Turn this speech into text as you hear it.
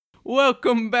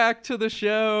Welcome back to the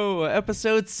show,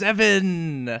 episode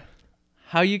 7.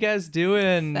 How you guys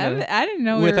doing? I didn't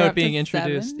know we were Without up being to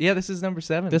introduced. 7. Yeah, this is number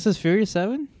 7. This is Furious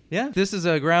 7? Yeah, this is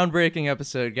a groundbreaking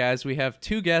episode, guys. We have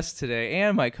 2 guests today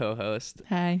and my co-host.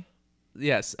 Hi.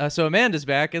 Yes, so Amanda's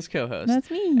back as co-host. That's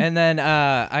me. And then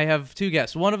I have 2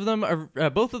 guests. One of them are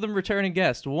both of them returning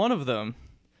guests. One of them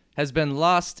has been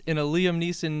lost in a Liam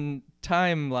Neeson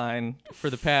timeline for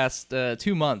the past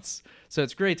 2 months. So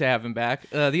it's great to have him back.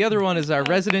 The other one is our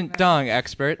resident dong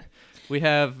expert. We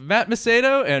have Matt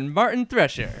Macedo and Martin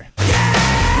Thresher.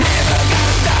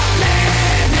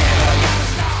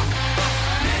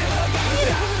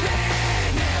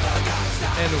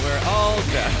 And we're all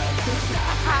done.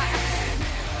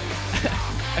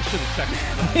 I should have checked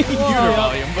the computer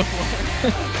volume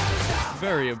before.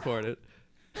 Very important.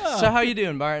 So how you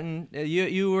doing, Martin?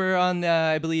 You were on,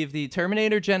 I believe, the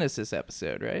Terminator Genesis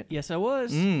episode, right? Yes, I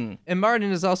was. And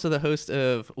Martin is also the host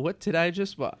of What Did I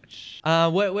Just Watch?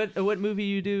 What movie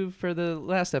you do for the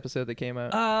last episode that came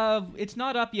out? It's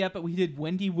not up yet, but we did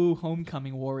Wendy Wu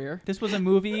Homecoming Warrior. This was a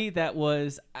movie that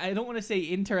was, I don't want to say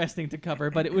interesting to cover,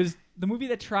 but it was the movie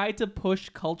that tried to push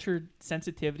culture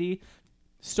sensitivity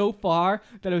so far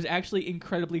that it was actually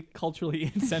incredibly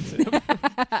culturally insensitive.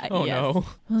 Oh no.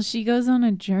 Well, she goes on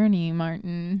a journey,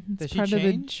 Martin. It's Does she part of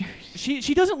the change? journey.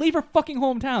 She doesn't leave her fucking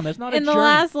hometown. That's not In a the journey.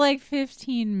 last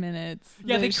 15 minutes.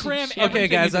 Yeah, they she cram changes. every- Okay,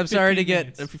 guys, into I'm sorry to 15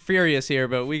 get minutes. furious here,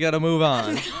 but we got to move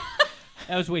on.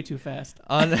 That was way too fast.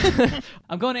 on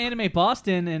I'm going to Anime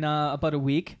Boston in about a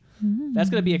week. That's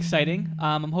going to be exciting.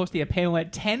 I'm hosting a panel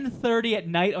at 10:30 at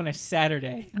night on a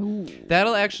Saturday. Ooh.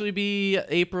 That'll actually be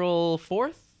April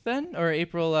 4th then, or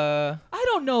April I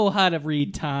don't know how to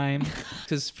read time,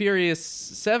 because Furious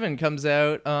 7 comes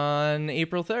out on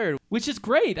April 3rd. which is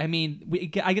great. I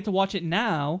mean, I get to watch it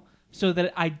now so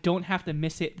that I don't have to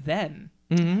miss it then,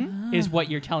 is what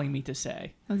you're telling me to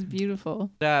say. That's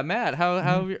beautiful. Matt,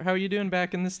 how are you doing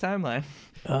back in this timeline?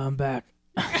 I'm back.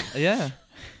 Yeah.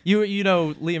 You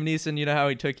know Liam Neeson, you know how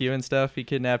he took you and stuff? He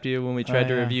kidnapped you when we tried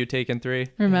to yeah. review Taken 3.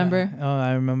 Remember? Oh,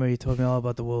 I remember you told me all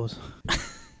about the wolves.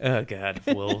 Oh, God,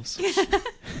 wolves.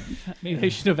 Maybe I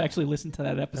should have actually listened to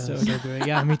that episode. So great.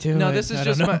 Yeah, me too. No, this is I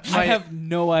just don't know. my I have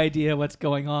no idea what's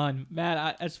going on,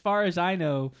 Matt. As far as I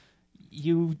know,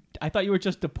 I thought you were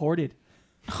just deported.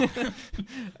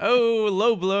 Oh,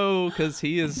 low blow, because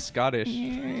he is Scottish.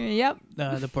 Yep.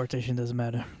 The partition doesn't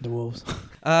matter. The wolves.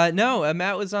 No,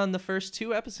 Matt was on the first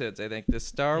 2 episodes, I think, the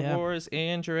Star Yeah. Wars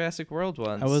and Jurassic World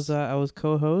ones. I was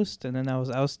co-host and then I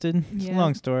was ousted. It's Yeah. a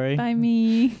long story. By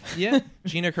me. Yeah,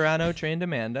 Gina Carano trained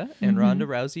Amanda, and Ronda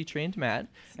Rousey trained Matt,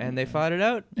 and they fought it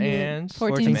out, and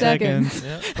 14 seconds.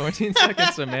 yeah, 14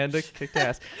 seconds, Amanda kicked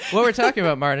ass. What we're talking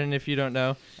about, Martin, if you don't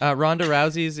know, Ronda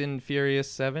Rousey's in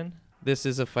Furious 7. This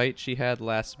is a fight she had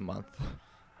last month.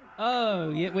 Oh,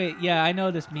 yeah, wait, yeah, I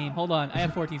know this meme. Hold on, I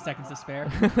have 14 seconds to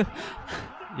spare.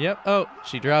 Yep. Oh,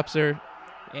 she drops her.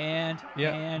 And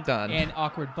Yep, and done. and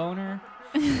awkward boner,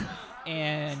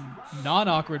 and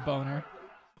non-awkward boner.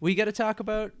 We got to talk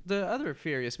about the other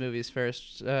Furious movies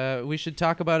first. We should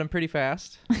talk about them pretty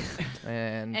fast.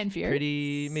 And Furious.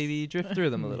 pretty maybe drift through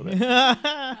them a little bit.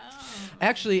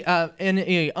 Actually, in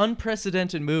an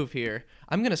unprecedented move here,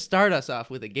 I'm going to start us off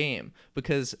with a game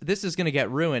because this is going to get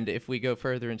ruined if we go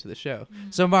further into the show.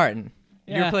 So, Martin,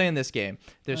 you're Yeah. playing this game.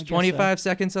 There's I guess 25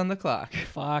 seconds on the clock.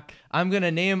 Fuck. I'm going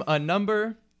to name a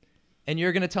number, and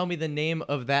you're going to tell me the name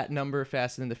of that number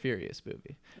Fast and the Furious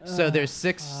movie. So there's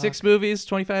six movies,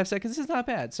 25 seconds. This is not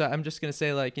bad. So I'm just going to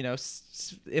say, like, you know,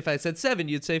 if I said 7,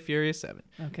 you'd say Furious 7.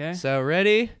 Okay. So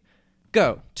ready?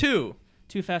 Go. 2,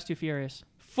 Too Fast, Too Furious.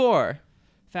 4,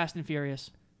 Fast and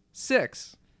Furious.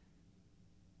 6,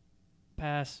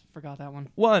 Pass. Forgot that one.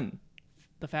 1,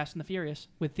 The Fast and the Furious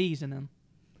with these in them.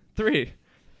 3,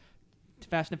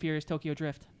 Fast and the Furious Tokyo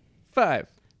Drift. 5.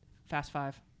 Fast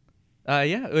 5.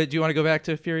 Yeah. Do you want to go back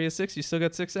to Furious 6? You still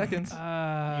got 6 seconds. You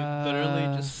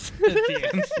literally just at the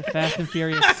end. The Fast and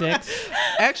Furious 6.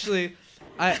 Actually,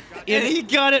 And he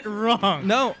got it wrong.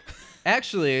 no.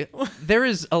 Actually, there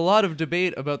is a lot of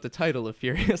debate about the title of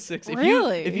Furious 6.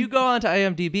 Really? If you go onto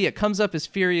IMDb, it comes up as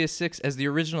Furious 6 as the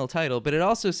original title, but it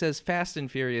also says Fast and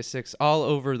Furious 6 all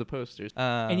over the posters.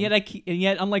 And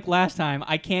yet, unlike last time,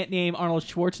 I can't name Arnold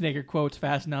Schwarzenegger quotes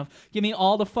fast enough. Give me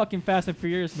all the fucking Fast and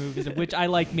Furious movies, of which I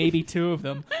like maybe 2 of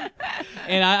them,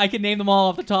 and I can name them all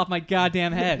off the top of my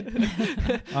goddamn head.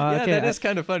 yeah, Okay, that is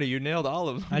kind of funny. You nailed all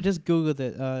of them. I just googled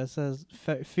it. It says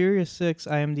Furious 6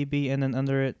 IMDb, and then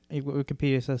under it,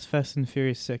 Wikipedia says Fast and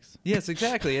Furious 6. Yes,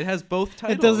 exactly. It has both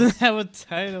titles. It doesn't have a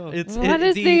title. It's What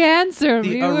is the answer, the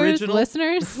viewers, original-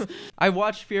 listeners? I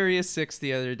watched Furious 6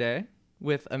 the other day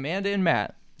with Amanda and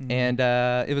Matt. and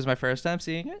it was my first time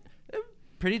seeing it.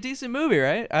 Pretty decent movie,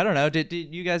 right? I don't know. Did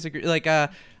you guys agree? Like, I'll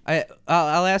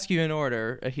ask you in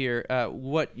order here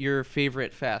what your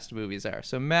favorite Fast movies are.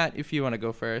 So, Matt, if you want to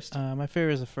go first. My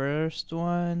favorite is the first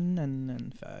one, and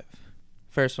then 5.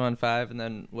 First one, 5, and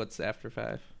then what's after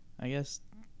 5? I guess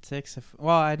 6.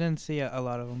 Well, I didn't see a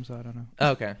lot of them, so I don't know.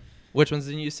 Okay. Which ones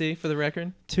didn't you see, for the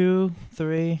record? 2,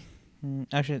 3.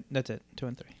 Actually, that's it. 2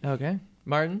 and 3. Okay.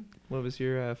 Martin, what was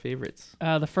your favorites?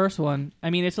 The first one, I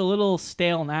mean, it's a little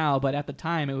stale now, but at the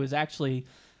time it was actually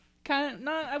kind of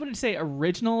not, I wouldn't say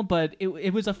original, but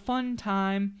it was a fun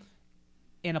time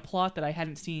in a plot that I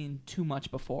hadn't seen too much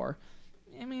before.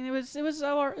 I mean, it was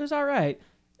all right.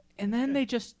 And then they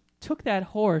just took that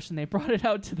horse and they brought it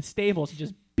out to the stables and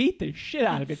just beat the shit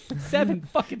out of it. 7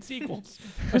 fucking sequels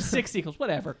or 6 sequels,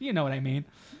 whatever. You know what I mean.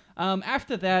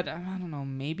 After that, I don't know,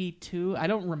 maybe 2. I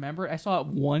don't remember. I saw it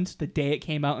once the day it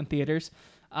came out in theaters.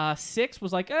 6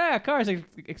 was like, cars are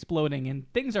exploding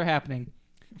and things are happening.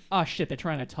 Oh, shit, they're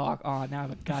trying to talk. Oh, now I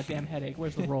have a goddamn headache.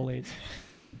 Where's the Rolaids?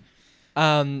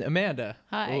 Amanda.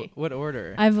 Hi. What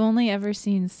order? I've only ever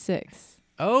seen 6,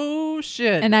 Oh,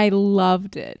 shit. and I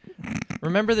loved it.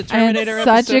 Remember the I had Terminator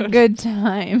such episode? a good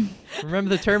time. Remember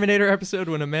the Terminator episode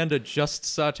when Amanda just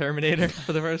saw Terminator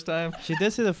for the first time? She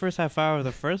did see the first half hour of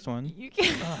the first one. You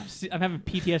can Oh, I'm having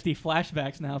PTSD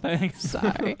flashbacks now. Thanks.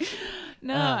 Sorry.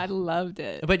 No, I loved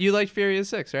it. But you liked Furious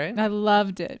 6, right? I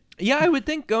loved it. Yeah, I would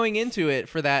think going into it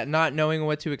for that, not knowing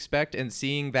what to expect and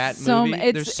seeing that So movie,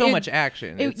 it's- there's so it- much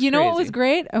action. It's You know what was crazy.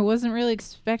 great? I wasn't really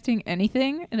expecting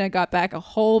anything, and I got back a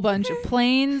whole bunch of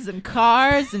planes and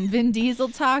cars and Vin Diesel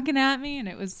talking at me, and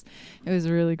it was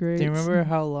really great. Do you remember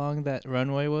how long that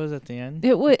runway was at the end?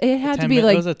 It had to 10 be min- it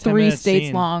like was a 3 10-minute states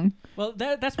scene. long. Well,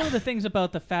 that's one of the things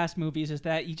about the Fast movies is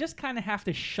that you just kind of have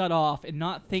to shut off and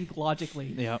not think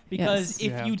logically. Yep. Because Yes.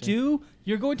 You if have you to. do,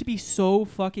 you're going to be so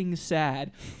fucking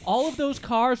sad. All of those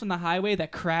cars on the highway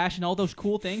that crash and all those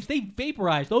cool things, they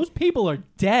vaporize. Those people are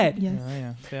dead. Yes. Oh,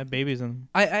 yeah. They had babies in them.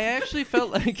 I actually felt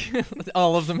like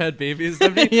all of them had babies.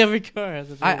 That'd be- Every car has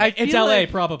a baby. I It's feel LA,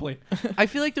 like- probably. I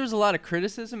feel like there was a lot of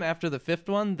criticism after the 5th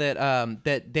one that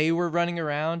that they were running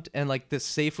around and like the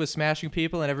safe was smashing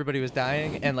people and everybody was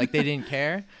dying and like they didn't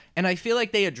care. And I feel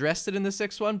like they addressed it in the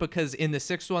 6th one because in the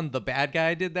 6th one the bad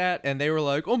guy did that and they were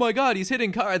like, "Oh my god, he's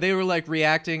hitting car." They were like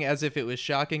reacting as if it was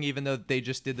shocking even though they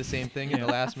just did the same thing in the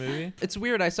last movie. It's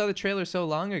weird. I saw the trailer so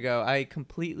long ago. I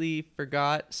completely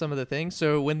forgot some of the things.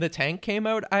 So when the tank came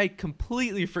out, I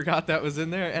completely forgot that was in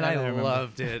there and I I remember.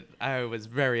 loved it. I was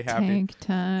very happy. Tank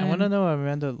time. I want to know what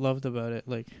Amanda loved about it.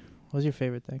 Like, what was your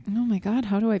favorite thing? Oh my god,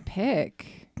 how do I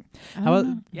pick? I How don't about,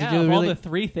 know. did Yeah, you of all really the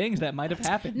 3 things that might have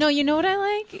happened. No, you know what I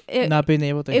like? It, not being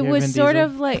able to it hear was Vin sort Diesel?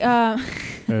 of like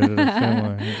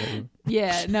Or-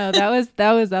 yeah, no,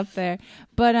 that was up there.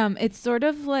 But it's sort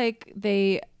of like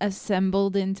they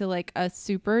assembled into like a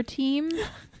super team.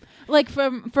 Like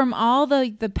from all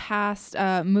the past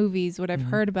movies, what I've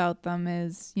heard about them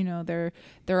is, you know,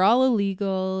 they're all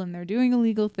illegal and they're doing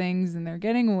illegal things and they're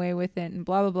getting away with it and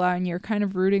blah blah blah, and you're kind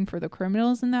of rooting for the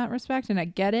criminals in that respect, and I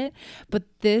get it. But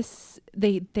this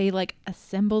they like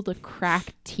assembled a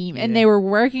crack team and they were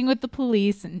working with the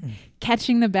police and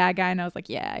catching the bad guy, and I was like,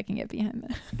 yeah, I can get behind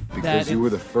this. Because you were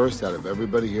the first out of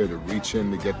everybody here to reach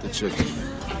in to get the chicken.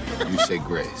 You say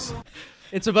grace.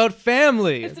 It's about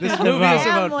family. This about movie is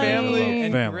about family. family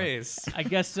and Family. grace. I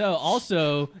guess so.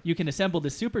 Also, you can assemble the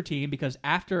super team because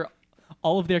after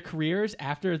all of their careers,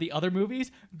 after the other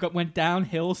movies, went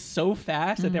downhill so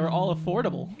fast that they were all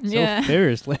affordable. Yeah.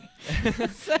 Seriously.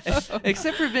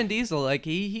 Except for Vin Diesel, like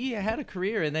he had a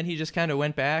career and then he just kind of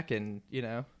went back and, you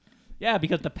know. Yeah,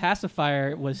 because The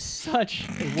Pacifier was such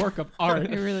a work of art.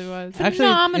 It really was. Actually,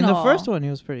 in Phenomenal. the first one, he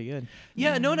was pretty good.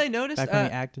 Yeah, know what I noticed? Back when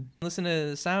he acted. Listen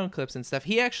to sound clips and stuff.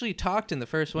 He actually talked in the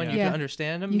first one. Yeah. You Yeah. could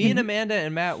understand him. You Me can- and Amanda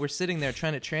and Matt were sitting there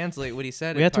trying to translate what he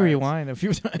said. We in had to parts. rewind a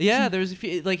few times. Yeah, there was a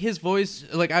few, like his voice,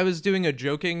 like I was doing a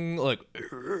joking, like,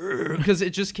 because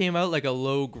it just came out like a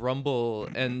low grumble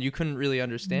and you couldn't really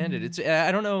understand it. It's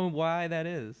I don't know why that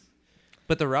is.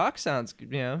 But The Rock sounds, you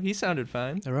know, he sounded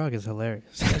fine. The Rock is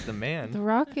hilarious. As the The man.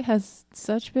 Rock has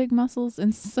such big muscles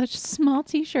and such small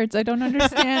T-shirts. I don't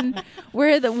understand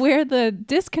where the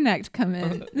disconnect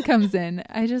comes in.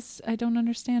 I don't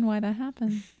understand why that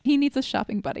happens. He needs a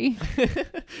shopping buddy.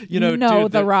 You know, no,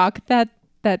 dude, The Rock.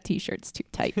 That T-shirt's too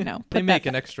tight. No, they put make that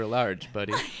an extra large,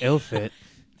 buddy. Ill fit.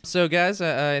 So, guys,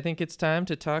 I think it's time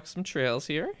to talk some trails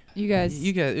here. You guys.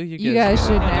 You You guys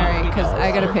should marry because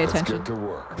I gotta pay Let's attention. get to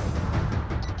work.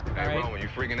 All right. Roman, you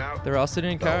freaking out? They're all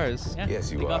sitting in cars. Yeah,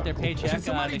 Yes, you they are. got their paycheck.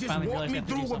 They finally realized they have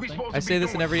to do something. I say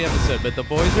this in every episode, but the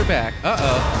boys are back.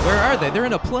 Uh-oh. Where are they? They're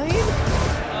in a plane?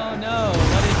 Oh no,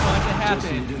 what is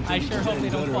happen. I sure hope they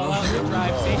don't fall out and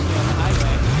drive safely on the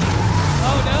highway.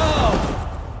 Oh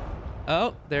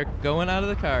Oh, they're going out of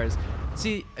the cars.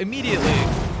 See, immediately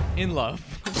in love.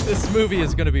 This movie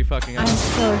is gonna be fucking I'm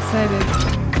awesome. so excited.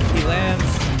 He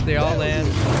lands. They all land.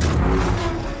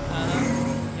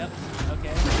 Yep.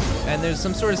 Okay. And there's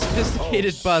some sort of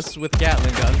sophisticated bus with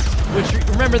Gatling guns. Which,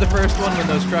 remember the first one when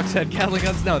those trucks had Gatling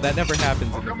guns? No, that never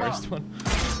happens in the first one.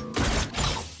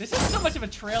 This isn't so much of a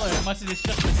trailer as much as it's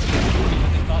just a scene of the movie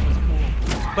that they thought was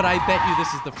cool. But I bet you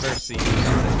this is the first scene.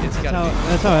 It's gotta be.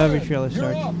 That's how every trailer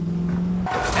starts.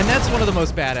 And that's one of the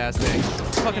most badass things.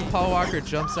 Fucking Paul Walker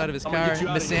jumps out of his car.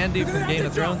 Miss Sandy from Game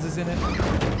of Thrones is in it.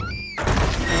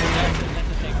 That's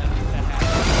the thing that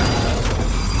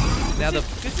happens. Now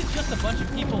This is just a bunch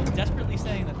of people desperately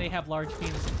saying that they have large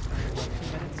penises for 2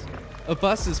 minutes. a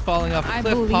bus is falling off a I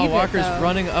cliff. believe Paul it, Walker's though.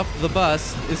 running up the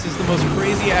bus. This is the most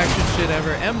crazy action shit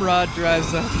ever. Emrod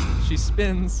drives up. She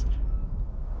spins.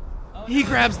 Oh, He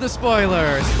grabs the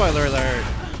spoiler. Spoiler alert.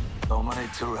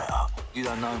 Dominic Terrell, you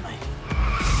don't know me.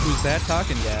 Who's that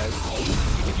talking, guys?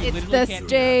 You It's literally the can't-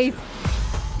 Stay.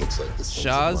 Looks like this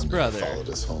Shaw's brother. followed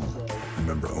us home.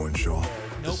 Remember Owen Shaw?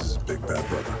 Nope. This is Big Bad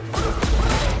Brother.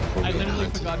 I literally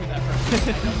forgot who that person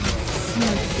is. I don't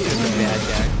know. He's a bad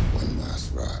guy. One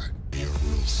last ride. Your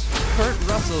rules. Kurt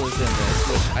Russell is in this,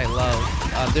 which I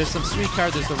love. There's some sweet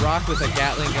card. There's The Rock with a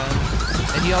Gatling gun.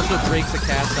 And he also breaks a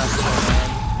cast off the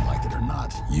man. Like it or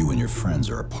not, you and your friends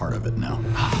are a part of it now.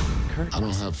 Kurt I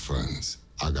don't have friends.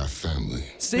 I got family.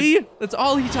 See? That's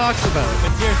all he talks about.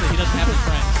 But seriously, he doesn't have any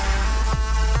friends.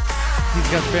 He's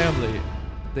got family.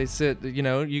 They said, you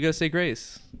know, you gotta say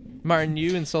grace. Martin,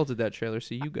 you insulted that trailer,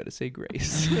 so you gotta say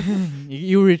grace.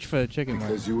 You reach for the chicken, Mark.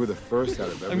 Because you were the first out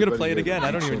of everybody. I'm gonna play it here to again.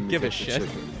 I don't reach even in to give a get the shit.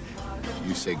 chicken.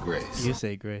 You say grace. You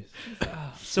say grace.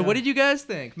 So what did you guys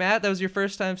think? Matt, that was your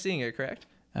first time seeing it, correct?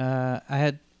 I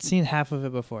had seen half of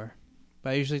it before,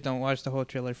 but I usually don't watch the whole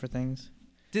trailer for things.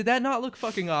 Did that not look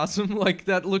fucking awesome? Like,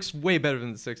 that looks way better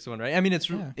than the sixth one, right? I mean,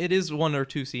 Yeah. it is one or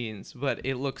two scenes, but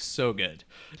it looks so good.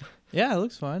 Yeah, it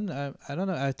looks fun. I don't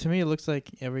know. To me, it looks like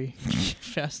every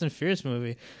Fast and Furious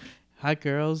movie. Hot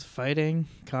girls fighting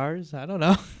cars. I don't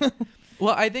know.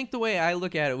 Well, I think the way I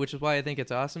look at it, which is why I think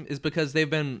it's awesome, is because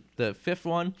the fifth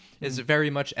one is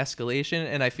very much escalation,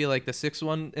 and I feel like the sixth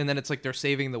one, and then it's like they're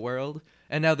saving the world.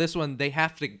 And now this one, they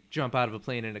have to jump out of a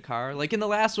plane in a car. Like in the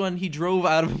last one, he drove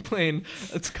out of a plane,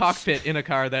 its cockpit in a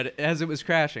car that as it was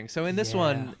crashing. So in this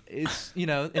one, it's, you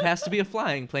know, it has to be a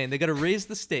flying plane. They got to raise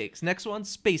the stakes. Next one,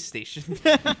 space station.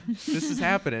 This is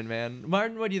happening, man.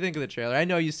 Martin, what do you think of the trailer? I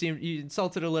know you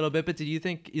insulted a little bit, but did you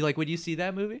think, would you see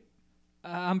that movie?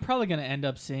 I'm probably gonna end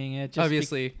up seeing it. Just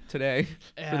Obviously today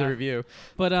for the Yeah. review.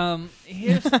 But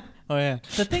here's Oh yeah.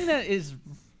 the thing that is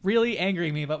really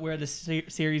angering me about where this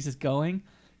series is going.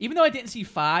 Even though I didn't see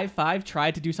five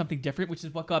tried to do something different, which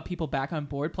is what got people back on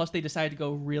board. Plus, they decided to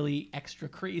go really extra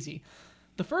crazy.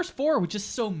 The first four were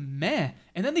just so meh,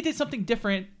 and then they did something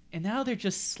different, and now they're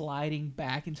just sliding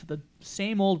back into the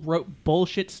same old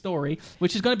bullshit story,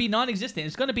 which is going to be non-existent.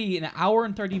 It's going to be an hour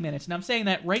and 30 minutes, and I'm saying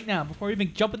that right now before we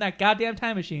even jump in that goddamn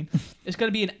time machine. It's going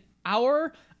to be an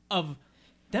hour of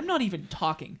them not even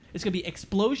talking. It's going to be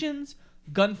explosions,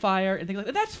 gunfire, and things like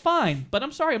that. That's fine, but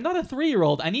I'm sorry, I'm not a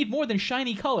 3-year-old. I need more than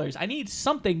shiny colors. I need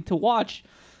something to watch,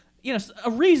 you know,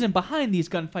 a reason behind these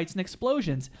gunfights and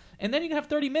explosions. And then you can have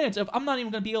 30 minutes of I'm not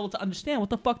even going to be able to understand what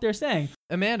the fuck they're saying.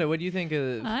 Amanda, what do you think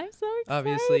of? I'm so excited.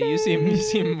 Obviously, you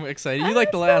seem excited. You I'm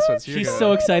like the last so one. So you're She's good.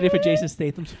 so excited for Jason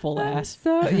Statham's full I'm ass.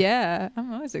 so yeah,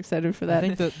 I'm always excited for that. I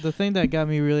think the thing that got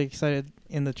me really excited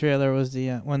in the trailer was the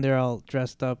when they're all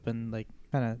dressed up and like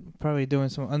kind of probably doing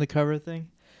some undercover thing.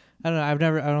 I don't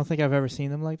know. I don't think I've ever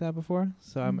seen them like that before,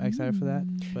 so I'm excited for that.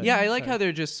 But, Yeah, I like how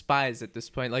they're just spies at this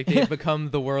point. Like they've become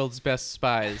the world's best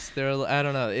spies. I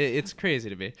don't know. It's crazy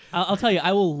to me. I'll tell you,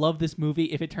 I will love this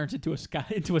movie if it turns into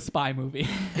a spy movie.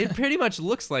 It pretty much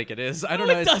looks like it is. I don't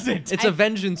No, know. it doesn't. It's a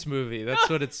vengeance movie. That's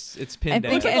what it's pinned I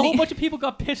down. think Like to. a whole bunch of people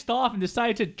got pissed off and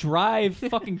decided to drive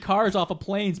fucking cars off of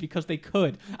planes because they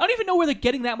could. I don't even know where they're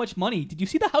getting that much money. Did you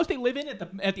see the house they live in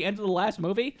at the end of the last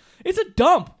movie? It's a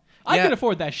dump. I Yeah. could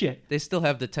afford that shit. They still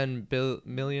have the 10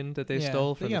 million that they Yeah,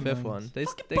 stole they from the got fifth millions. one. They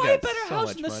Fucking they buy got a better so house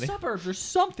much in the money. suburbs or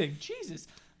something. Jesus.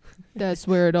 That's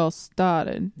where it all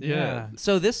started. Yeah.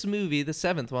 So this movie, the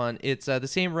seventh one, it's the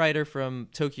same writer from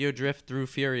Tokyo Drift through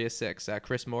Furious 6,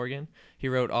 Chris Morgan. He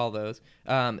wrote all those.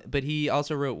 But he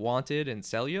also wrote Wanted and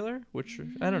Cellular, which,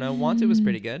 I don't know, Wanted was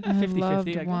pretty good. I 50-50, loved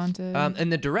I guess. Wanted.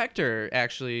 And the director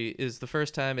actually is the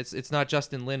first time, it's not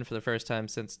Justin Lin for the first time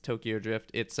since Tokyo Drift.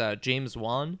 It's James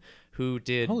Wan, who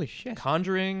did Holy shit.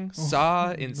 Conjuring,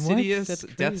 Saw, Insidious, That's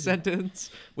Death crazy.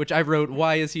 Sentence, which I wrote,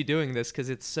 why is he doing this? Because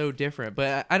it's so different.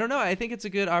 But I don't know. I think it's a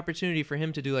good opportunity for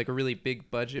him to do like a really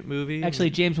big budget movie. Actually,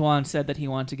 James Wan said that he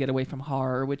wanted to get away from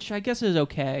horror, which I guess is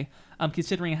okay.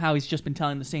 Considering how he's just been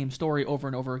telling the same story over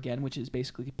and over again, which is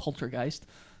basically Poltergeist.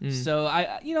 So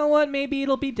you know what? Maybe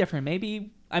it'll be different.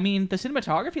 Maybe, I mean, the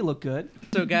cinematography looked good.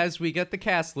 So, guys, we got the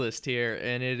cast list here,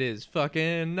 and it is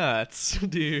fucking nuts,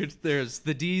 dude. There's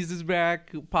the D's is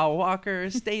back, Paul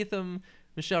Walker, Statham,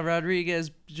 Michelle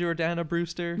Rodriguez, Jordana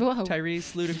Brewster, Whoa.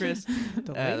 Tyrese, Ludacris,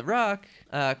 The Rock,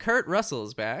 Kurt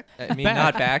Russell's back. I mean,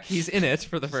 not back. He's in it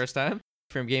for the first time.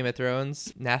 From Game of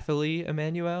Thrones, Nathalie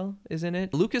Emmanuel is in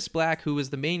it. Lucas Black, who was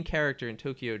the main character in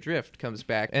Tokyo Drift, comes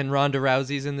back. And Ronda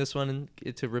Rousey's in this one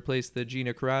to replace the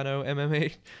Gina Carano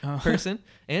MMA person.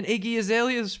 And Iggy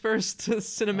Azalea's first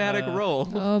cinematic role.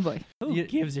 Oh boy. Who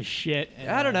gives a shit?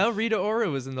 I don't know. Rita Ora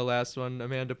was in the last one,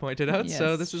 Amanda pointed out.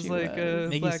 so Yes, this is she like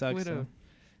was. Iggy Black sucks, Widow. though.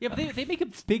 Yeah, but they make a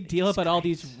big deal about all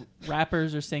these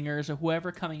rappers or singers or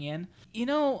whoever coming in. You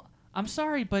know, I'm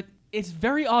sorry, but it's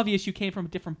very obvious you came from a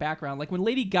different background. Like when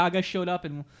Lady Gaga showed up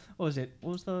and what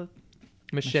was the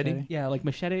Machete. yeah, like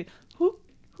Machete. Who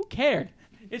cared?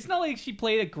 It's not like she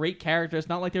played a great character. It's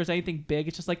not like there was anything big.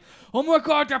 It's just like, oh my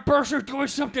god, that person's doing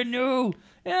something new.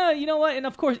 Yeah, you know what? And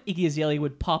of course, Iggy Azalea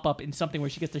would pop up in something where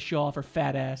she gets to show off her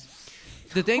fat ass.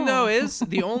 The thing, though, is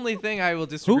the only thing I will Who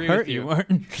disagree hurt with you,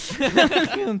 Martin?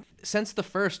 Since the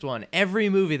first one, every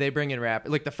movie they bring in rap.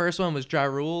 Like the first one was Ja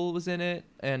Rule was in it,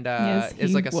 and Yes, is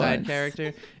he like a side was.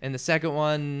 character. And the second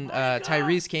one,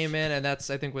 Tyrese came in, and that's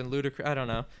I think when Ludacris. I don't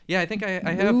know. Yeah, I think I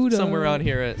have Luda. somewhere on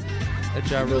here at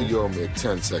Ja I know Rule. you owe me a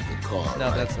 10-second call. No,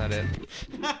 right? that's not it.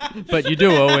 But you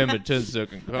do owe him a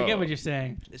 10-second call. I get what you're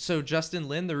saying. So Justin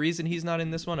Lin, the reason he's not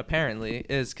in this one apparently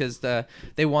is because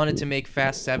they wanted to make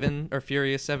Fast 7 or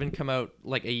Furious 7 come out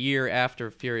like a year after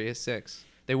Furious 6.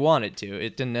 They wanted to.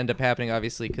 It didn't end up happening,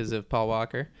 obviously, because of Paul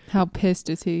Walker. How pissed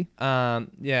is he?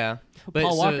 Yeah. But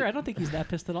Paul so- Walker, I don't think he's that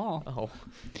pissed at all.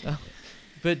 Oh.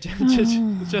 But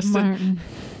Martin.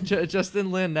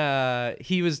 Justin Lin,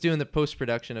 he was doing the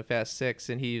post-production of Fast 6,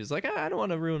 and he was like, I don't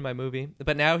want to ruin my movie.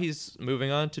 But now he's moving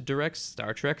on to direct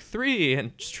Star Trek 3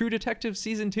 and True Detective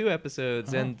Season 2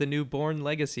 episodes and the new Bourne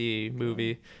Legacy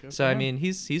movie. So, I mean,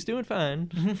 he's doing fine.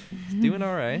 He's doing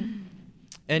all right.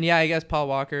 And yeah, I guess Paul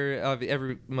Walker,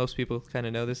 most people kind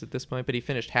of know this at this point, but he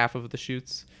finished half of the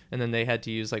shoots, and then they had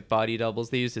to use like body doubles.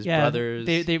 They used his brothers.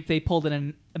 They pulled in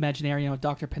an Imaginarium of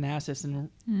Dr. Panassus,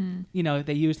 and you know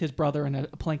they used his brother in a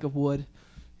plank of wood.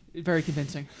 Very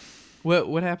convincing.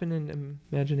 What happened in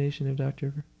Imagination of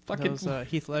Dr. Fucking That was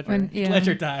Heath Ledger. When, yeah.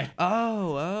 Ledger died.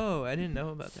 Oh, I didn't know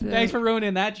about that. Thanks for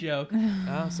ruining that joke.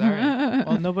 Oh, sorry.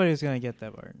 Well, nobody's gonna get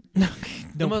that part.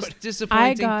 The most I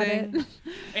disappointing got thing, it.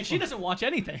 And she doesn't watch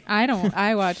anything. I don't.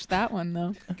 I watched that one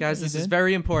though. guys, this is did?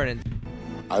 very important.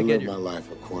 I get live your- my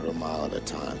life a quarter mile at a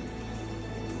time.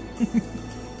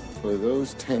 For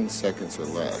those 10 seconds or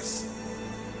less,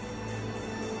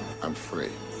 I'm free.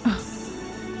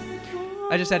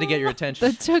 I just had to get your attention.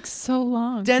 That took so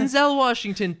long. Denzel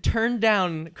Washington turned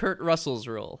down Kurt Russell's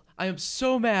role. I am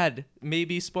so mad.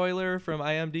 Maybe spoiler from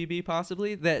IMDb,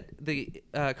 possibly that the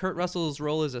Kurt Russell's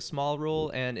role is a small role,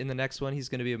 and in the next one he's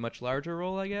going to be a much larger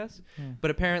role, I guess.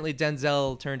 But apparently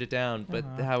Denzel turned it down. But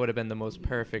that would have been the most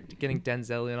perfect. Getting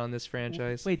Denzel in on this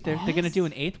franchise. Wait, they're going to do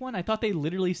an 8th one? I thought they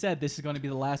literally said this is going to be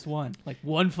the last one. Like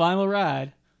one final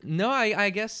ride. No, I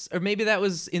guess, or maybe that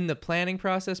was in the planning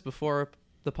process before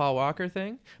the Paul Walker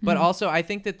thing. But also, I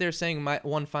think that they're saying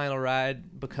one final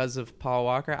ride because of Paul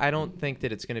Walker. I don't think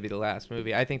that it's going to be the last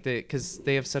movie. I think that because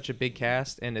they have such a big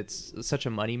cast and it's such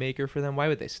a moneymaker for them, why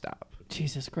would they stop?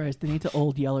 Jesus Christ, they need to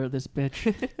old yeller this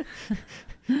bitch.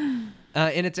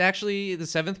 And it's actually the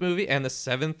 7th movie and the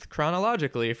 7th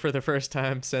chronologically for the first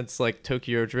time since like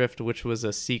Tokyo Drift, which was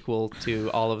a sequel to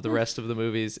all of the rest of the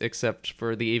movies except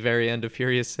for the very end of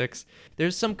Furious 6.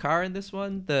 There's some car in this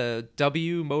one. The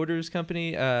W Motors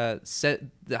company set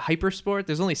the Hypersport.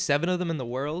 There's only 7 of them in the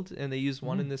world, and they used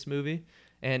one in this movie.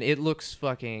 And it looks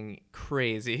fucking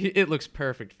crazy. It looks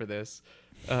perfect for this.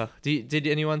 Did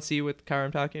anyone see what car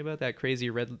I'm talking about? That crazy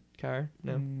red car?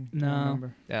 No? No.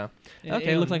 Remember. Yeah.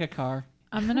 It looked like a car.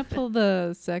 I'm gonna pull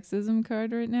the sexism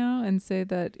card right now and say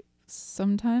that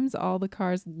sometimes all the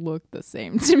cars look the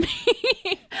same to me.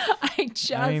 I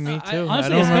just I mean, me too. I Honestly, don't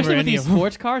remember especially with any these of them.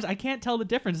 sports cars, I can't tell the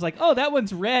difference. It's like, oh, that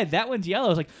one's red, that one's yellow.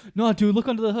 It's like, no, dude, look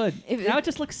under the hood. If now it- it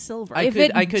just looks silver. I if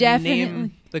could it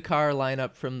name the car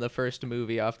lineup from the first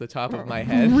movie off the top of my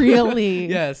head. Really?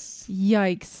 Yes.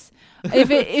 Yikes.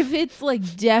 If it's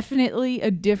like definitely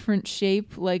a different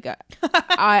shape, like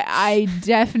I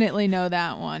definitely know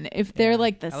that one. If they're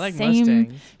like the I like same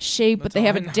Mustangs. shape, but That's they all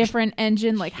have I a know. different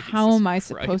engine, like how Jesus am I Christ.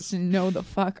 supposed to know the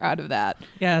fuck out of that?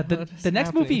 Yeah, What is the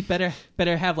next movie happening?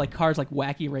 better have like cars like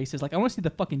wacky races. Like I want to see the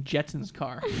fucking Jetsons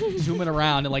car zooming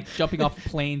around and like jumping off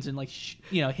planes and like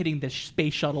hitting the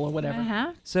space shuttle or whatever.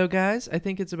 Uh-huh. So, guys, I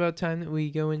think it's about time that we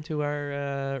go into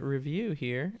our review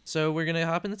here. So we're going to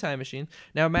hop in the time machine.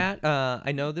 Now, Matt,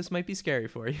 I know this might be scary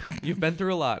for you. You've been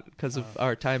through a lot because of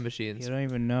our time machines. You don't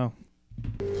even know.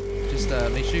 Just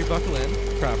make sure you buckle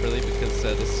in properly because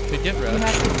this could get You rough.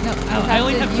 have to, no, I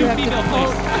only have two female pull.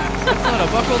 planes. That's not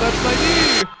a buckle, that's my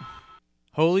knee!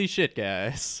 Holy shit,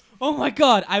 guys. Oh my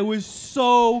god, I was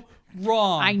so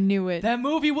wrong. I knew it. That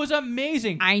movie was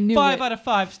amazing. I knew 5 it. out of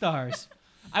 5 stars.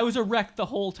 I was erect the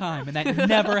whole time, and that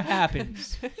never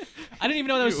happens. I didn't even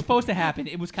know that was supposed to happen.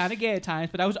 It was kind of gay at times,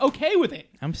 but I was okay with it.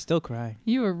 I'm still crying.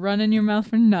 You were running your mouth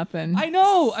for nothing. I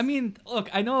know. I mean, look,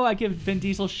 I know I give Vin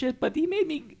Diesel shit, but he made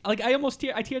me like I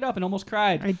teared up and almost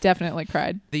cried. I definitely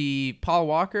cried. The Paul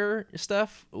Walker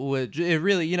stuff, it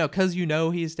really, because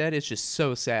he's dead, it's just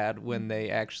so sad when they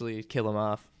actually kill him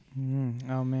off.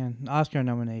 Oh man, Oscar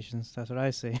nominations. That's what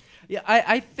I see. Yeah,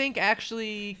 I think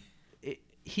actually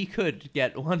he could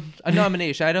get a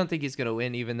nomination. I don't think he's going to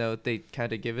win, even though they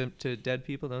kind of give him to dead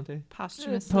people, don't they?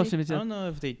 Posthumously. I don't know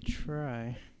if they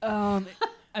try.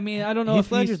 I mean, I don't know Heath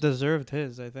if Ledger he's... deserved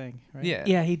his, I think. Right? Yeah.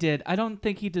 Yeah, he did. I don't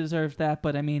think he deserved that,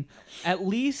 but I mean, at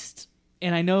least,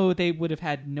 and I know they would have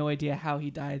had no idea how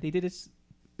he died. They did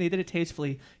it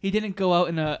tastefully. He didn't go out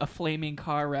in a flaming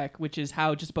car wreck, which is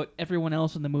how just about everyone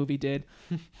else in the movie did.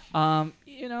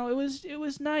 It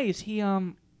was nice. He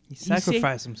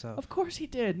sacrificed himself. Of course he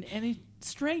did, and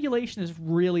strangulation is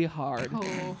really hard.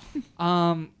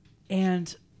 Oh.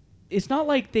 And it's not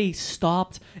like they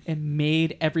stopped and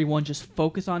made everyone just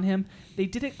focus on him. They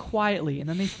did it quietly, and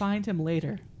then they find him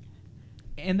later.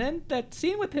 And then that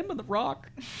scene with him on the rock.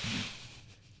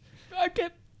 I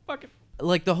can't fucking...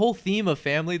 Like the whole theme of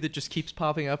family that just keeps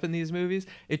popping up in these movies,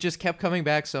 it just kept coming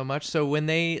back so much. So when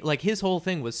they his whole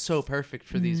thing was so perfect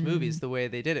for these movies, the way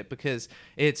they did it, because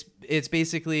it's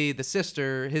basically the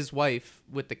sister, his wife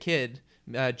with the kid.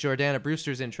 Jordana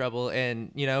Brewster's in trouble,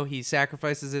 and he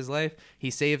sacrifices his life,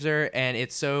 he saves her, and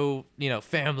it's so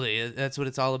family, that's what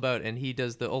it's all about, and he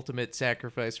does the ultimate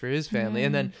sacrifice for his family.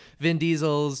 And then Vin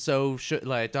Diesel's so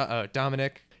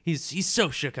Dominic, he's so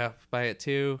shook up by it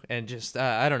too, and just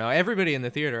I don't know, everybody in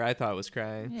the theater I thought was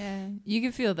crying. Yeah, you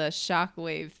could feel the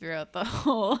shockwave throughout the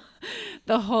whole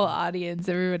audience.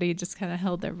 Everybody just kind of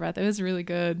held their breath. It was really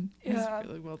good. It was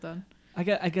really well done. I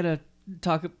gotta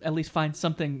at least find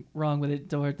something wrong with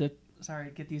it or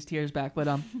get these tears back. But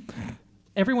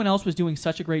everyone else was doing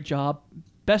such a great job.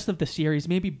 Best of the series,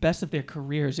 maybe best of their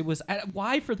careers. It was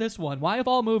why for this one? Why of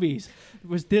all movies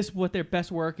was this what their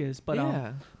best work is?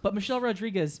 But but Michelle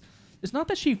Rodriguez, it's not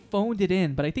that she phoned it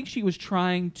in, but I think she was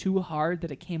trying too hard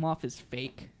that it came off as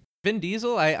fake. Vin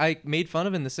Diesel, I made fun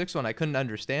of in the sixth one. I couldn't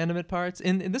understand him at parts.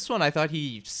 In this one, I thought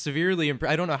he severely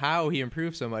improved. I don't know how he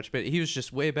improved so much, but he was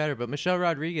just way better. But Michelle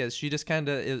Rodriguez, she just kind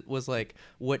of was like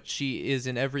what she is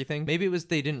in everything. Maybe it was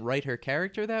they didn't write her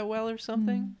character that well or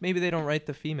something. Maybe they don't write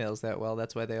the females that well.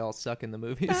 That's why they all suck in the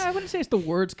movies. I wouldn't say it's the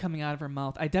words coming out of her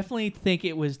mouth. I definitely think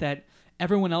it was that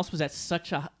everyone else was at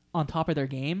such on top of their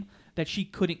game that she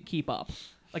couldn't keep up.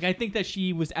 Like, I think that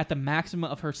she was at the maximum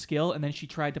of her skill, and then she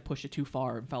tried to push it too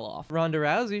far and fell off. Ronda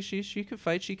Rousey, she could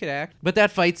fight, she could act. But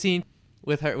that fight scene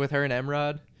with her and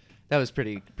Emrod, that was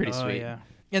pretty sweet. Yeah.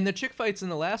 And the chick fights in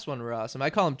the last one were awesome. I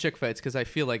call them chick fights because I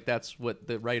feel like that's what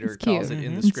the writer It's cute. calls it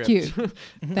in the It's script. cute.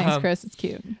 Thanks, Chris. It's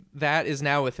cute. That is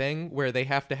now a thing where they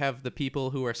have to have the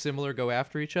people who are similar go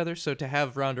after each other. So to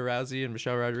have Ronda Rousey and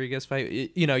Michelle Rodriguez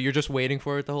fight, you're just waiting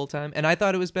for it the whole time. And I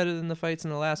thought it was better than the fights in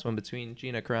the last one between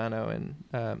Gina Carano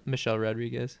and Michelle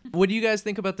Rodriguez. What do you guys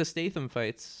think about the Statham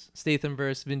fights? Statham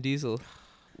versus Vin Diesel?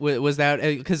 Was that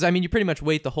because you pretty much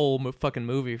wait the whole fucking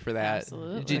movie for that?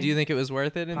 Absolutely. Did you think it was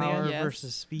worth it in the Power end? Yes.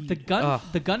 versus speed. The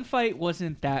gunfight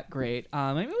wasn't that great. It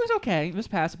was okay. It was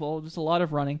passable. It was a lot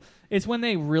of running. It's when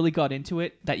they really got into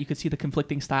it that you could see the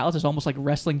conflicting styles. It's almost like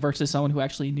wrestling versus someone who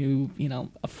actually knew,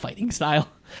 a fighting style.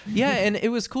 Yeah, and it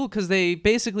was cool because they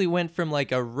basically went from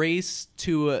like a race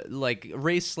to a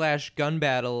race/gun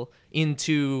battle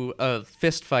into a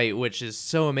fist fight, which is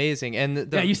so amazing.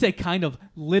 And Yeah, you say kind of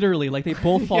literally, like they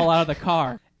both fall out of the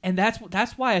car. And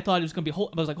that's why I thought it was going to be...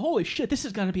 I was like, holy shit, this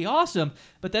is going to be awesome.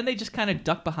 But then they just kind of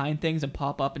duck behind things and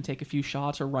pop up and take a few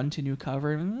shots or run to new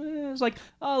cover. And it was like,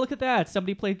 oh, look at that.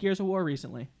 Somebody played Gears of War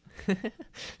recently.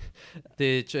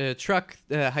 The truck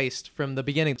heist from the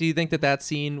beginning. Do you think that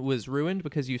scene was ruined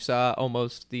because you saw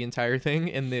almost the entire thing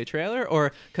in the trailer,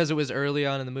 or because it was early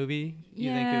on in the movie?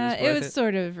 You think it was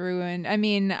sort of ruined. I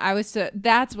mean,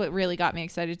 that's what really got me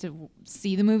excited to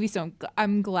see the movie. So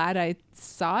I'm glad I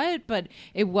saw it, but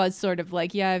it was sort of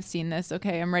like, yeah, I've seen this.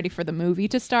 Okay, I'm ready for the movie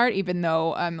to start, even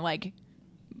though I'm like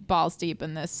balls deep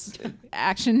in this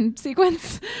action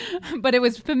sequence. But it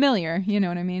was familiar, you know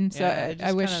what I mean? So it just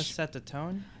I wish kind of set the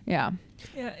tone. Yeah.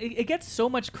 Yeah, it gets so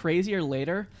much crazier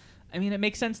later. I mean, it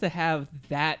makes sense to have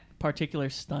that particular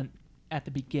stunt at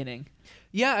the beginning.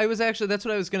 Yeah, that's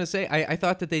what I was going to say. I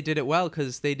thought that they did it well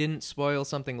because they didn't spoil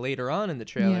something later on in the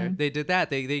trailer. Yeah. They did that.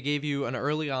 They gave you an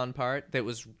early on part that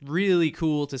was really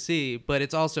cool to see, but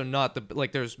it's also not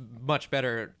there's much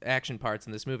better action parts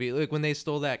in this movie. Like when they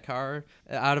stole that car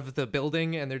out of the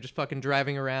building and they're just fucking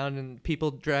driving around and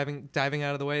people diving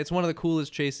out of the way. It's one of the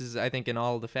coolest chases, I think, in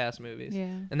all of the Fast movies.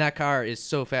 Yeah. And that car is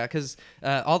so fast because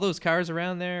all those cars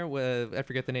around there, I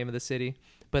forget the name of the city.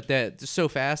 But they're so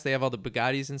fast. They have all the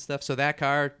Bugattis and stuff. So that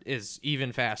car is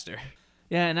even faster.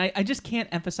 Yeah, and I just can't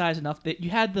emphasize enough that you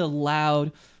had the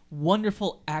loud,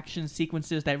 wonderful action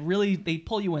sequences that really, they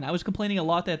pull you in. I was complaining a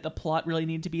lot that the plot really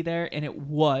needed to be there, and it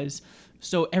was.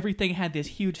 So everything had this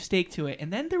huge stake to it.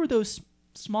 And then there were those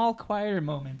small, quieter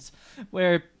moments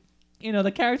where,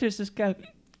 the characters just kind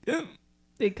of,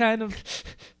 they can't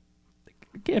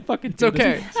fucking It's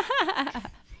okay.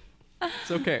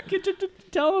 It's okay.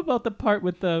 Tell them about the part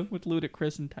with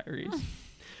Ludacris and Tyrese.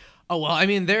 Oh, well, I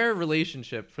mean, their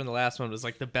relationship from the last one was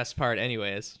like the best part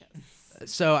anyways.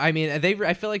 So, I mean,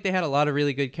 I feel like they had a lot of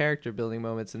really good character building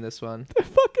moments in this one. The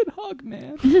fucking hug,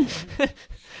 man.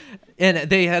 And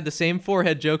they had the same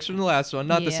forehead jokes from the last one,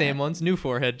 not the Yeah. same ones, new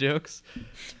forehead jokes.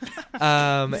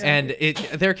 And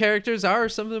their characters are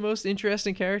some of the most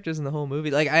interesting characters in the whole movie.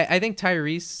 Like I think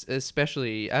Tyrese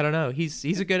especially, I don't know, he's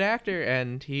a good actor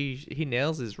and he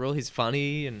nails his role. He's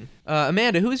funny. And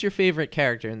Amanda, who is your favorite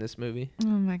character in this movie? Oh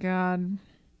my God.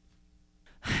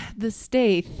 The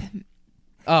Staith.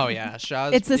 Oh yeah,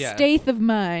 Shaw's. It's a yeah. Staith of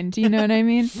mind. Do you know what I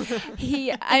mean? He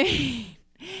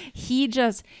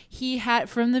had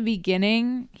from the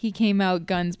beginning, he came out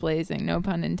guns blazing, no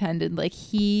pun intended. Like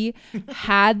he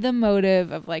had the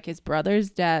motive of like his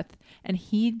brother's death, and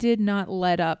he did not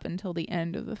let up until the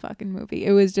end of the fucking movie.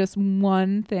 It was just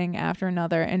one thing after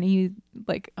another, and he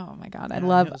like, oh my God, I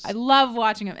love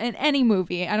watching him in any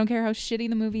movie. I don't care how shitty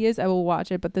the movie is, I will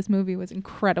watch it. But this movie was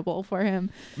incredible for him.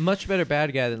 Much better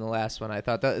bad guy than the last one. I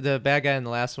thought the bad guy in the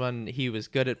last one, he was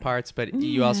good at parts, but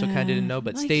you also kind of didn't know.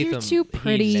 But Like, Statham, you're too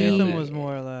pretty. he nailed Statham it. was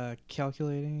more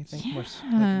calculating, I think,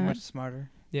 Yeah. much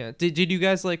smarter. Yeah. Did you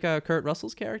guys like Kurt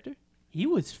Russell's character? He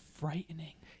was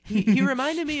frightening. He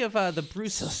reminded me of the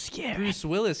Bruce scary. Bruce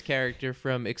Willis character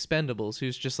from Expendables,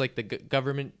 who's just like the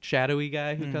government shadowy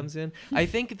guy who comes in. I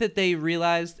think that they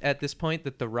realized at this point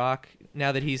that The Rock,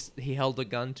 now that he held a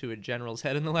gun to a general's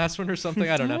head in the last one or something,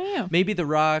 I don't know. Yeah. Maybe The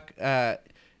Rock,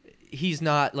 he's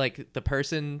not like the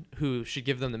person who should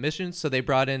give them the missions, so they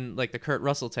brought in like the Kurt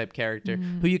Russell type character,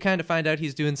 who you kind of find out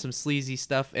he's doing some sleazy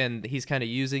stuff and he's kind of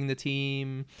using the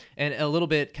team, and a little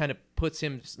bit kind of puts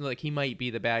him like he might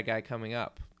be the bad guy coming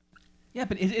up. Yeah,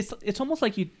 but it's almost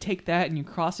like you take that and you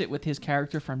cross it with his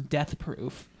character from Death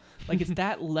Proof. Like it's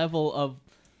that level of,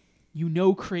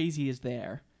 crazy is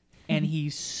there, and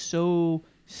he's so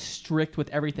strict with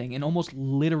everything and almost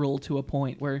literal to a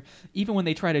point where even when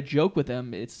they try to joke with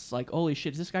him, it's like, holy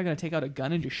shit, is this guy gonna take out a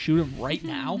gun and just shoot him right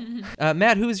now?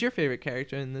 Matt, who is your favorite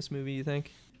character in this movie, you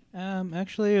think?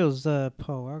 Actually, it was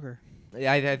Paul Walker.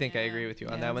 Yeah, I think I agree with you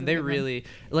on Yeah, that that's one. a They good one. really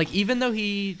like, even though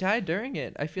he died during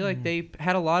it, I feel like they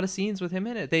had a lot of scenes with him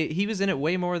in it. He was in it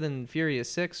way more than Furious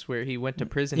 6, where he went to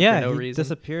prison for no he reason.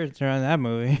 disappeared during that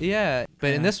movie. Yeah,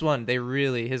 but in Yeah. this one,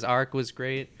 his arc was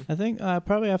great. I think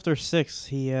probably after 6,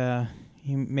 he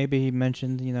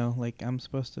mentioned, like I'm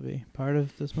supposed to be part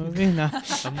of this movie. No,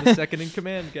 I'm the second in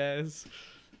command, guys.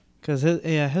 because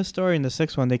his story in the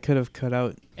 6th one they could have cut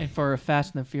out. And for a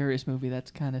Fast and the Furious movie, that's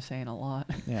kind of saying a lot.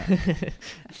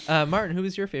 Yeah. Martin, who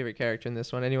was your favorite character in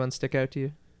this one? Anyone stick out to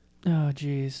you? Oh,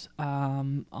 jeez.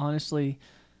 Honestly,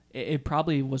 it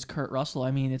probably was Kurt Russell. I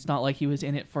mean, it's not like he was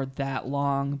in it for that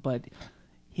long, but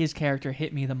his character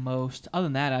hit me the most. Other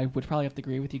than that, I would probably have to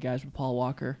agree with you guys with Paul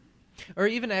Walker. Or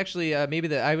even actually,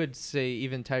 maybe I would say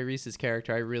even Tyrese's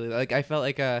character. I really like. I felt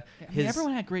like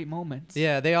Everyone had great moments.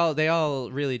 Yeah, they all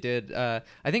really did. I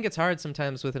think it's hard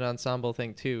sometimes with an ensemble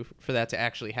thing too for that to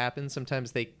actually happen.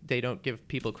 Sometimes they don't give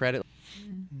people credit.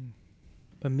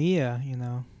 But Mia,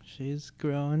 she's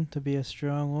grown to be a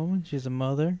strong woman. She's a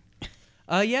mother.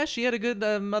 Yeah, she had a good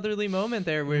motherly moment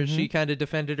there where she kind of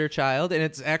defended her child, and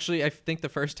it's actually, I think, the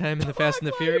first time in the Fast and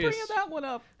the Furious. Why are you bringing that one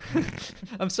up?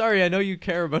 I'm sorry, I know you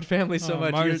care about family so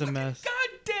much. Marty's a mess. God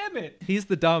damn it! He's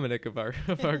the Dominic of our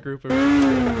group.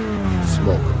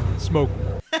 Smoke.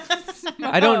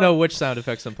 I don't know which sound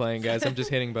effects I'm playing, guys. I'm just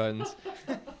hitting buttons.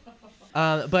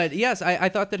 But yes, I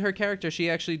thought that her character, she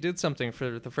actually did something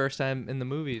for the first time in the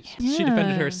movie. She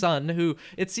defended her son, who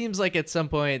it seems like at some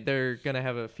point they're going to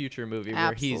have a future movie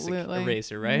where he's a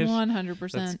racer, right?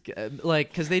 100%. Like,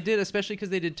 because they did, especially because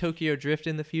they did Tokyo Drift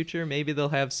in the future, maybe they'll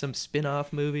have some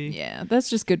spin-off movie. Yeah, that's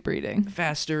just good breeding.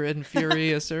 Faster and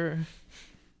Furiouser.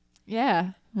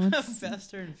 Yeah.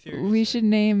 Faster and Furious. We should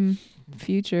name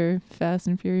future Fast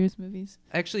and Furious movies.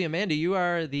 Actually, Amanda, you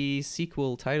are the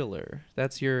sequel titler.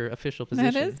 That's your official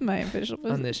position. That is my official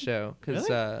position. On this show. Because,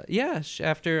 Really?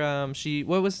 after she,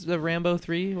 what was the Rambo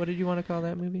 3? What did you want to call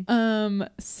that movie?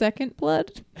 Second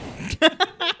Blood.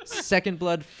 Second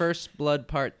Blood, First Blood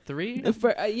Part 3?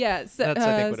 Yeah. That's, I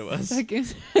think, what it was.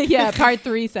 Second, yeah, Part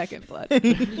 3, Second Blood.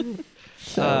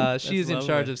 She's in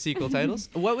charge of sequel titles.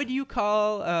 What would you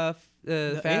call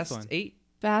Fast 8?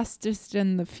 Fastest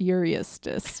and the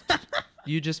Furiousest.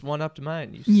 You just one-upped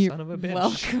mine, you son of a bitch.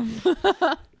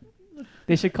 Welcome.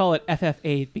 They should call it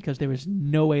FF8 because there was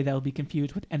no way that would be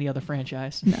confused with any other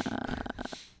franchise. Nah.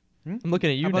 I'm looking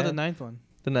at you. How about Nat. the ninth one?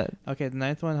 Okay, the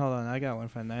ninth one. Hold on, I got one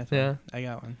for the ninth one. I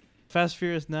got one. Fast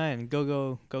Furious 9.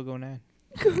 Go 9.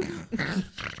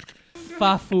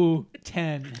 Fafu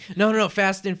 10. No.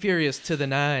 Fast and Furious to the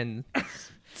 9.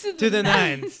 To the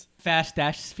 9s. Fast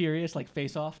Dash Furious, like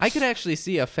Face Off. I could actually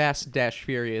see a Fast Dash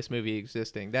Furious movie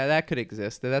existing. That could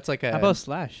exist. That's like a. How about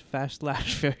Slash? Fast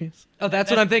Slash Furious. Oh, that's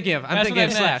what I'm thinking of. I'm That's thinking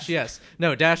what of I meant. Slash. Yes.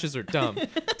 No, dashes are dumb.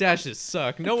 Dashes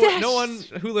suck. No one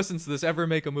who listens to this ever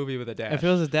make a movie with a dash. If it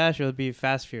was a dash, it would be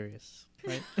Fast Furious.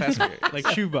 Right? Fast and Furious. Like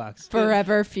Shoebox.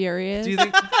 Forever Furious. Do you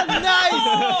think? That's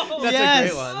Yes!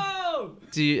 a great one.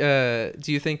 Do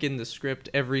you think in the script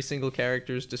every single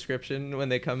character's description when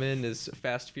they come in is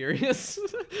Fast Furious,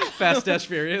 Fast Dash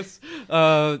Furious,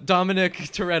 Dominic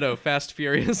Toretto, Fast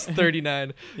Furious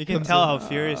 39. You can tell how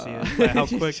furious he is by how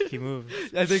quick he moves.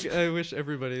 I wish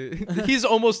everybody. He's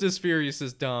almost as furious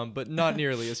as Dom, but not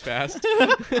nearly as fast.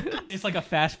 It's like a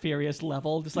Fast Furious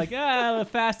level. Just like, the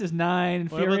Fast is 9,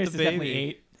 What about Furious the is definitely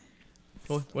baby?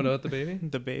 8. What about the baby?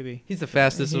 The baby. He's the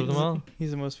fastest of them all.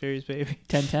 He's the most furious baby.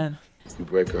 10-10. You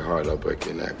break her heart, I'll break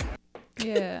your neck.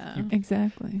 Yeah,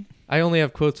 exactly. I only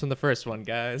have quotes from the first one,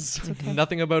 guys.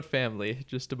 Nothing about family,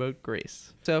 just about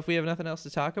grace. So if we have nothing else to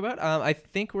talk about, I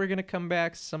think we're gonna come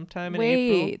back sometime in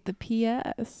April. Wait, the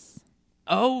PS.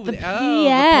 Oh, The the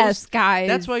PS, guys.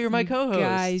 That's why you're my You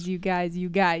co-host. You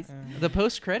guys. The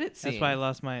post-credit scene. That's why I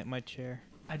lost my chair.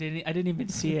 I didn't even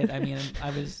see it. I mean,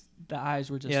 the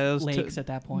eyes were just Yeah, those lakes at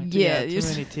that point. Yeah, Too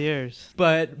many tears.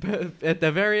 But at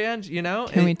the very end,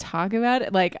 Can we talk about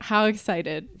it? Like, how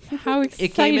excited? How excited?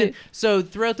 It came in. So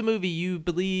throughout the movie, you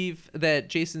believe that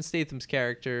Jason Statham's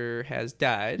character has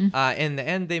died. In the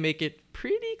end, they make it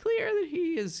pretty clear that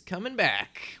he is coming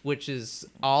back, which is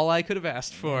all I could have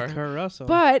asked for. Kurt Russell.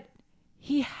 But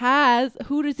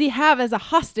who does he have as a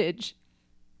hostage?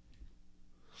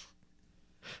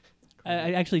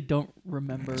 I actually don't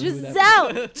remember. who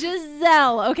that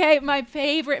Giselle. Okay, my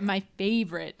favorite.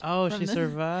 Oh, from she this-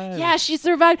 survived. Yeah, she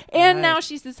survived, and Right. now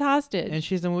she's his hostage. And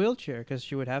she's in a wheelchair because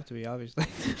she would have to be, obviously.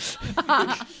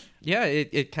 Yeah,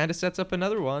 it kind of sets up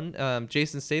another one.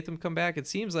 Jason Statham come back. It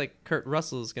seems like Kurt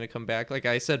Russell is going to come back. Like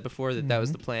I said before, that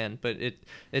was the plan. But it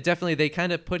definitely, they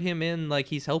kind of put him in like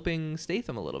he's helping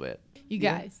Statham a little bit. You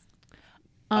guys.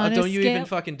 On a Don't you scale- even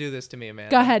fucking do this to me, man.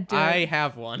 Go ahead, do I it.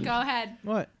 have one. Go ahead.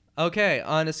 What? Okay,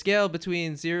 on a scale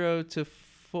between 0 to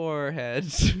 4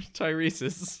 heads,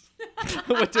 Tyrese's.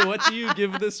 what do you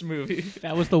give this movie?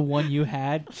 That was the one you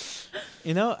had.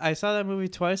 You know, I saw that movie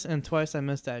twice, and twice I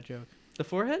missed that joke. The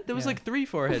forehead? There was Yeah. like 3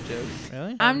 forehead jokes.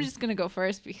 Really? I'm just gonna go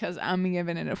first because I'm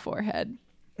giving it a forehead.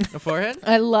 A forehead?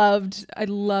 I loved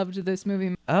this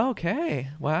movie. Okay.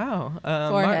 Wow.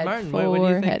 Forehead, Martin, what do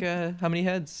you think? forehead. How many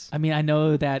heads? I mean, I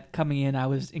know that coming in, I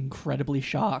was incredibly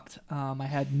shocked. I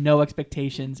had no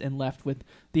expectations and left with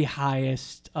the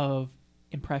highest of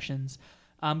impressions.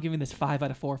 I'm giving this 5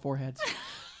 out of 4 foreheads.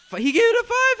 He gave it a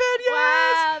 5 head. Yes.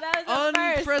 Wow, that was a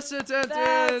first. Unprecedented.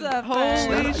 That's a That's Holy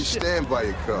how you shit. stand by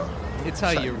your car. It's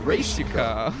how you race your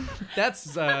car.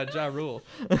 That's Ja Rule.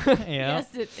 Yeah.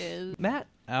 Yes, it is. Matt,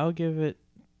 I'll give it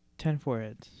 10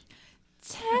 foreheads.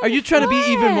 are you trying to be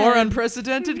even more foreheads.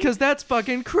 unprecedented? Because that's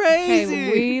fucking Okay,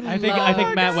 crazy. I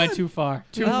think Matt went too far.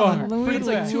 Too Oh, far. but it's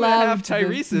like We 2.5 loved this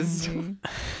Tyrese's. movie.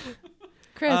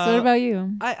 Chris, what about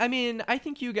you? I mean, I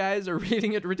think you guys are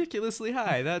rating it ridiculously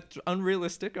high. That's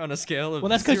unrealistic on a scale of Well,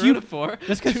 that's 0 because you. to 4.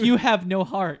 That's because you have no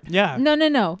heart. Yeah. No.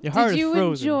 Your heart Did is you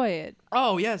frozen. enjoy it?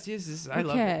 Oh, yes. I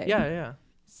love Okay. it. Yeah.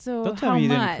 So Don't tell how me you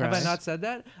didn't much? cry. Have I not said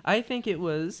that? I think it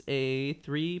was a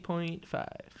 3.5.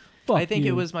 Fuck I think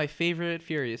you. it was my favorite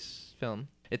Furious film.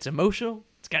 It's emotional.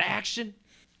 It's got action.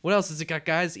 What else has it got,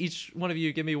 guys? Each one of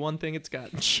you give me one thing it's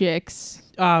got. Chicks.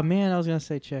 Oh man, I was gonna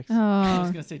say chicks. I was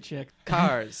Oh, gonna say chick.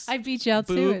 Cars. I beat you out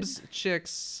to it. Boobs,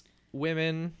 chicks,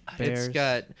 women. Bears. It's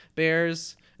got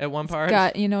bears at one part.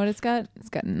 Got you know what it's got? It's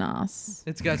got nos.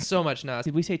 It's got so much nos.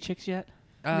 Did we say chicks yet?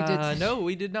 did. No,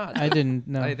 we did not. I didn't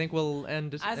know. I think we'll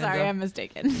end. I'm end sorry, up- I'm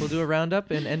mistaken. We'll do a roundup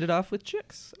and end it off with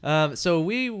chicks. So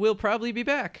we will probably be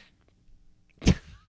back